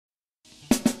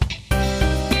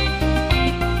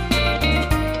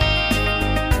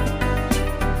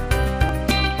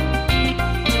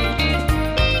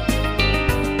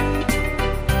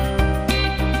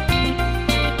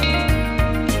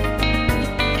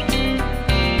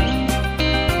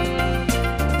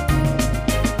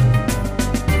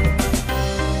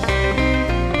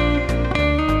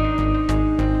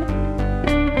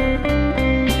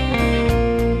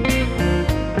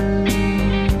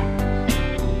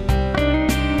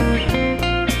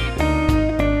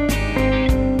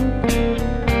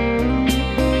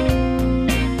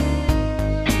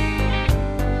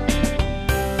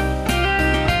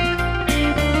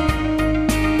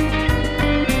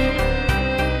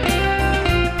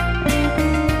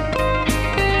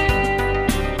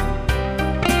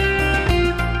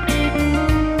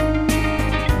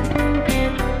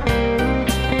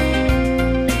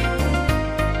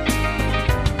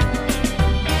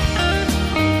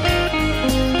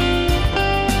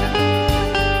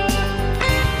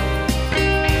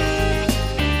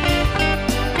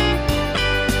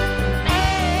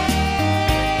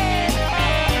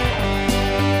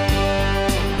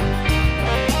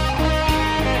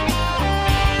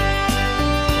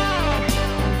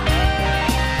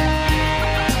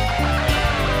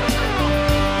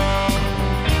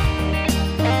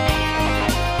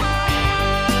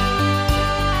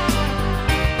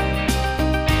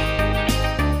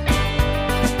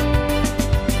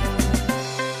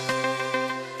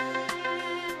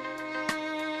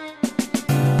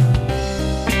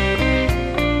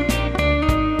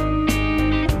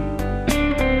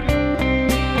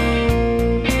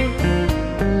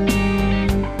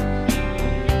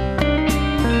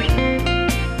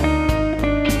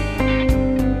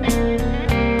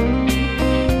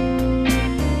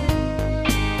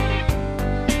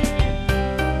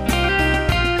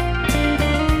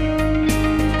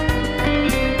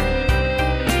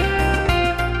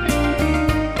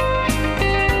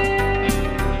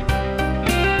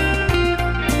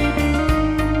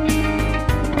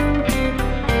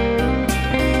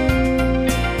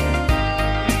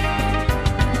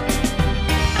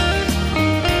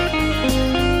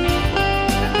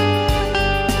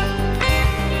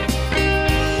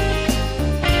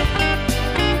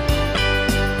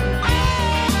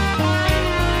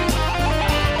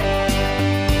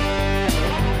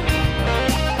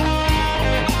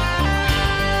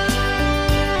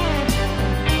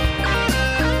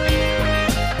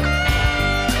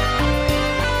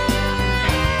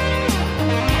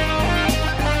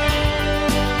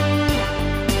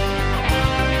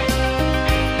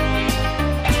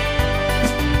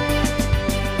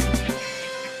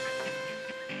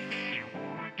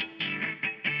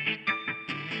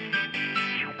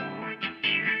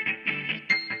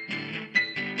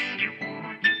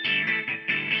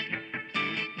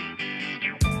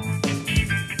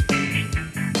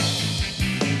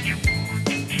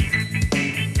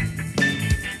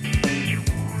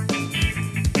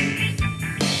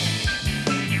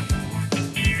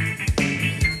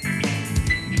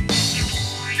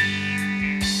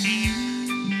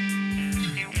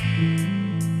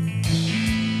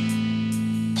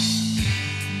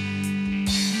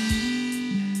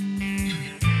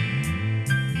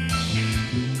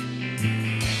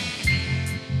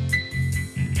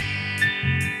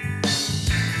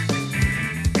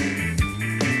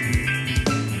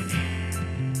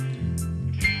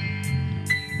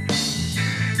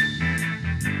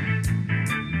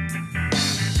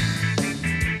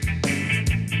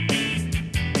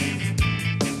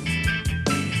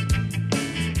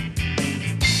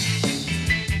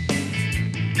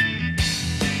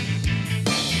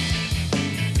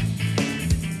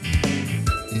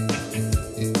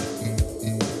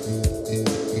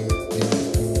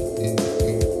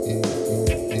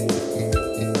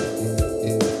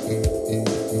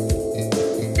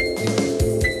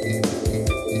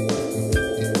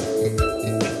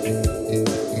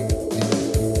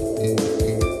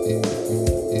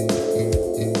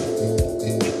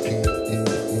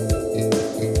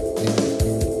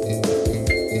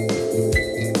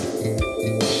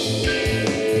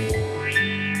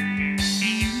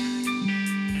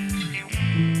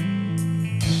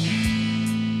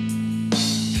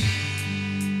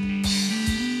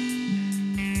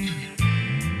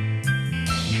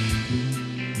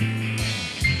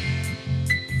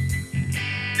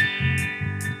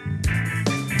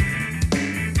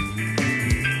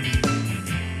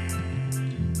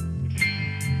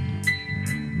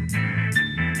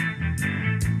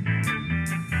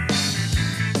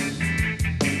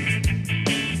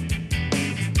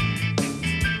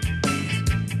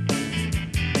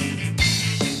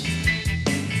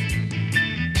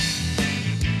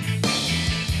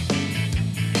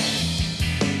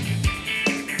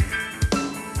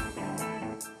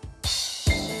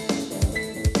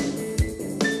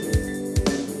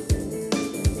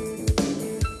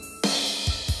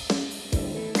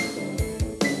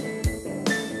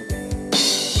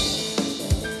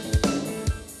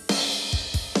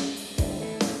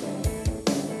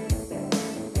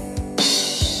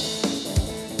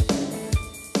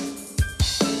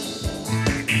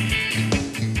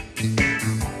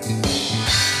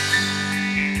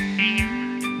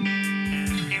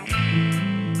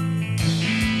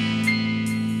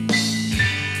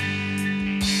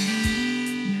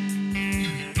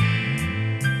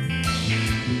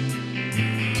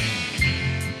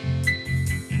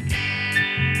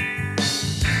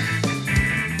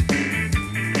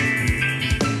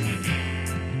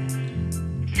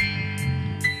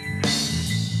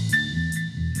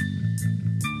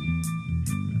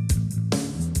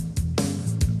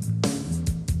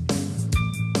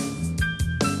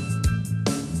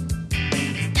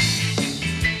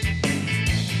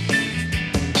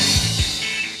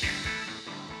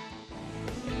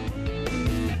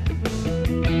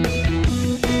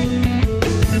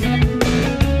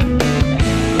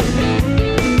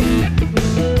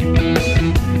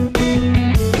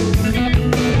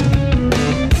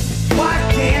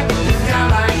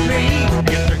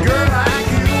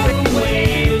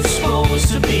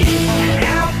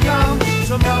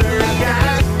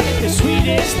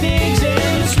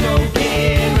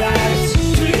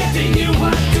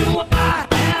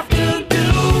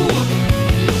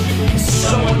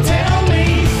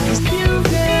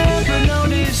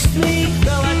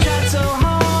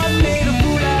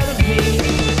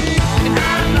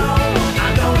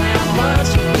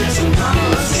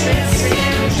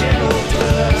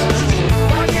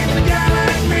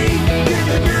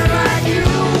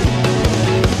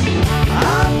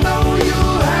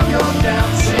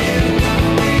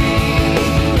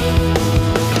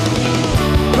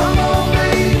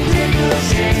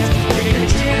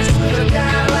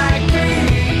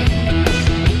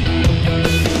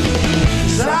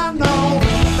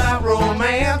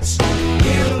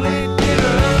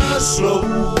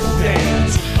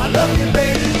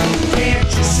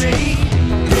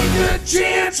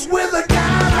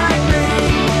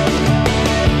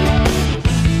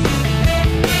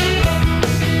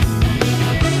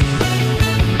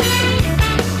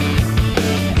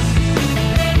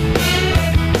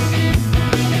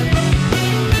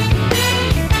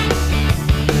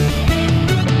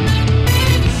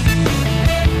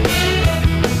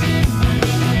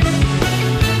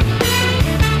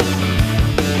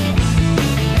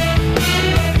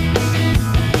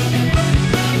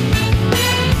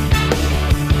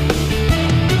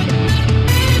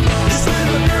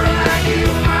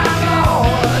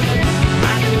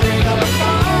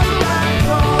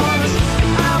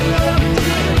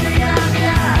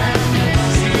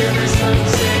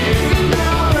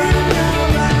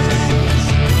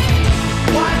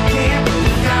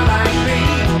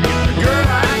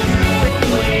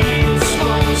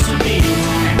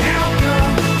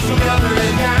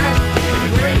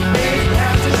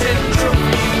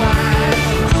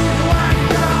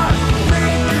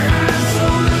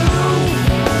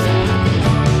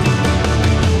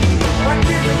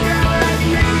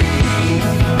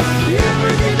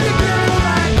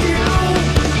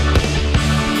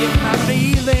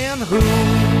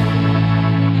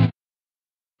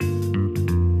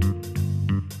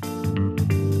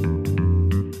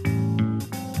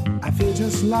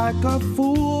just like a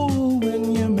fool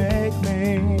when you make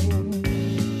me.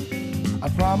 I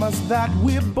promise that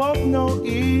we both know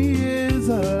is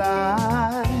a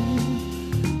lie.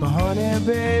 But honey,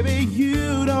 baby,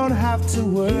 you don't have to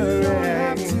worry.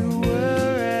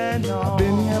 No. I've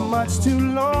been here much too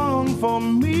long for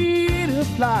me to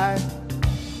fly.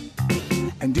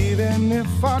 And even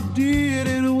if I did,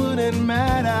 it wouldn't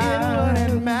matter.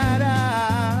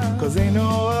 'Cause ain't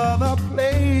no other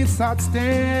place I'd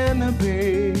stand to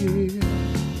be.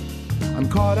 I'm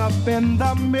caught up in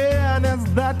the madness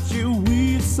that you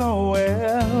weave so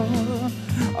well.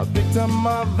 A victim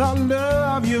of the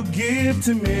love you give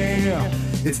to me.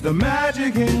 It's the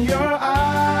magic in your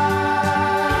eyes.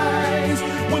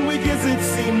 When we kiss, it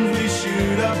seems we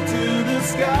shoot up to the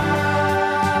skies.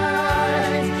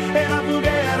 And I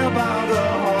forget about the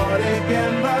heartache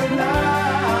and the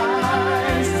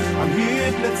lies. I'm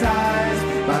hypnotized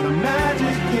by the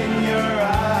magic in your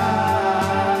eyes.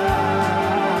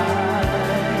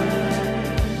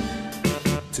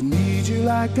 To need you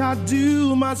like I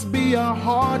do must be a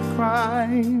hard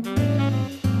crime.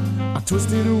 A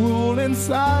twisted rule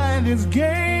inside this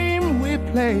game we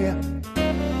play.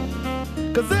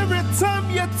 'Cause every time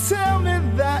you tell me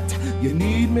that you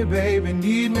need me, baby,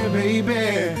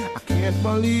 I can't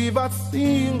believe a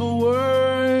single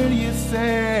word you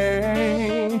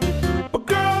say. But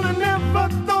girl, I never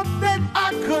thought that I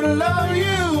could love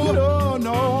you,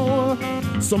 no,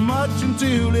 so much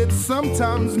until it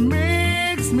sometimes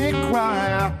makes me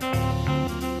cry.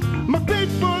 My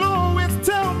people always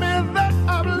tell me that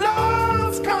I've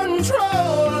lost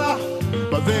control,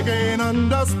 but they can't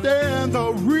understand the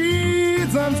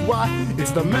reasons why.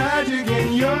 It's the magic in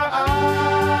your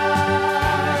eyes.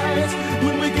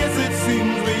 When we kiss, it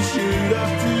seems we shoot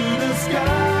up to the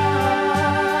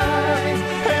skies.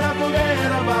 And I forget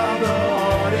about the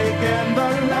heartache and the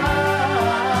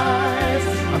lies.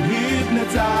 I'm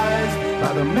hypnotized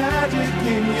by the magic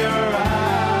in your eyes.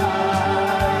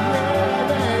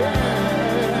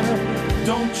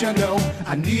 Don't you know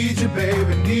I need you,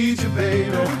 baby, need you,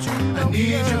 baby. I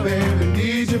need you, baby,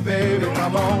 need you, baby.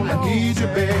 Come on, I need you,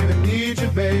 baby, need you,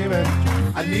 baby.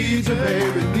 I need you,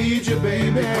 baby, need you,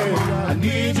 baby. I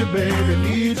need you, baby,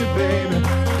 need you, baby.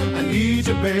 I need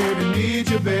you, baby, need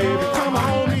you, baby. Come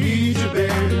on, I need you,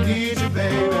 baby, need you,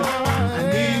 baby. I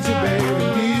need you, baby,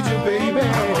 need you, baby.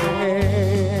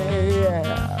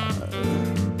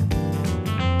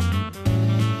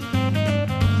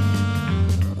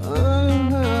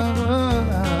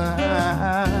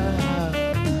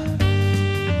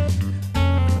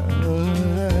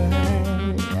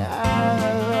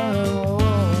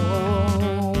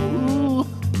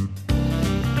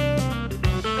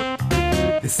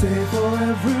 Say for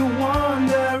everyone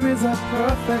there is a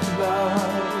perfect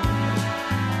love.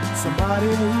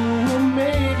 Somebody who will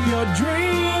make your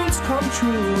dreams come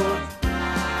true.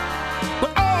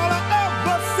 But all I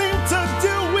ever seem to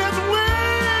do is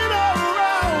wait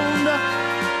around.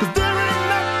 'Cause there ain't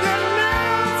nothing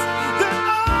else that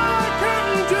I can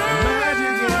do.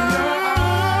 Magic in your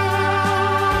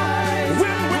eyes.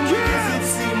 When we kiss, it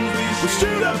seems we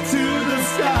shoot up to the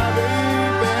sky,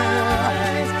 baby.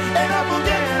 And I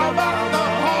forget about the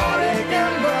heartache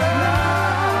and the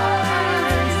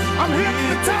lies. I'm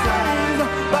hypnotized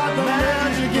by the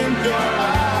magic in your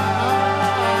eyes.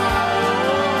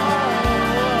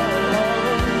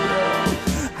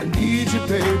 I need you,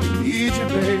 baby, need you,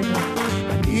 baby.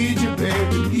 I need you,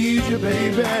 baby, need you,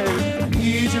 baby. I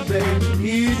need you, baby,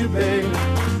 need you, baby.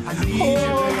 I need you,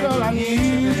 baby, girl, I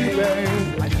need you, baby.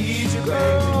 I need you,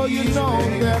 baby, oh, you know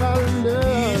that I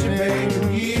love you, baby,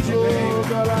 need you, baby.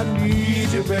 Girl, I need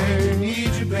you, baby,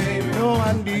 need you, baby. Oh,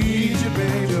 I need you,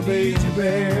 baby, baby,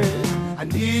 baby. I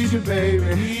need you,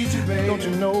 baby, need you, baby. Don't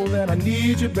you know that I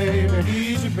need you, baby,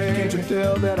 need you, baby. Can't you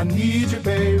tell that I need you,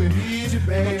 baby, need you,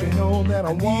 baby. Don't you know that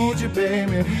I want you,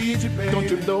 baby, need you, baby. Don't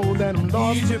you know that I'm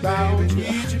lost without you?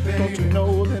 Don't you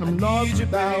know that I'm lost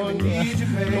without you?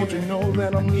 Don't you know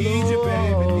that I'm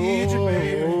lost?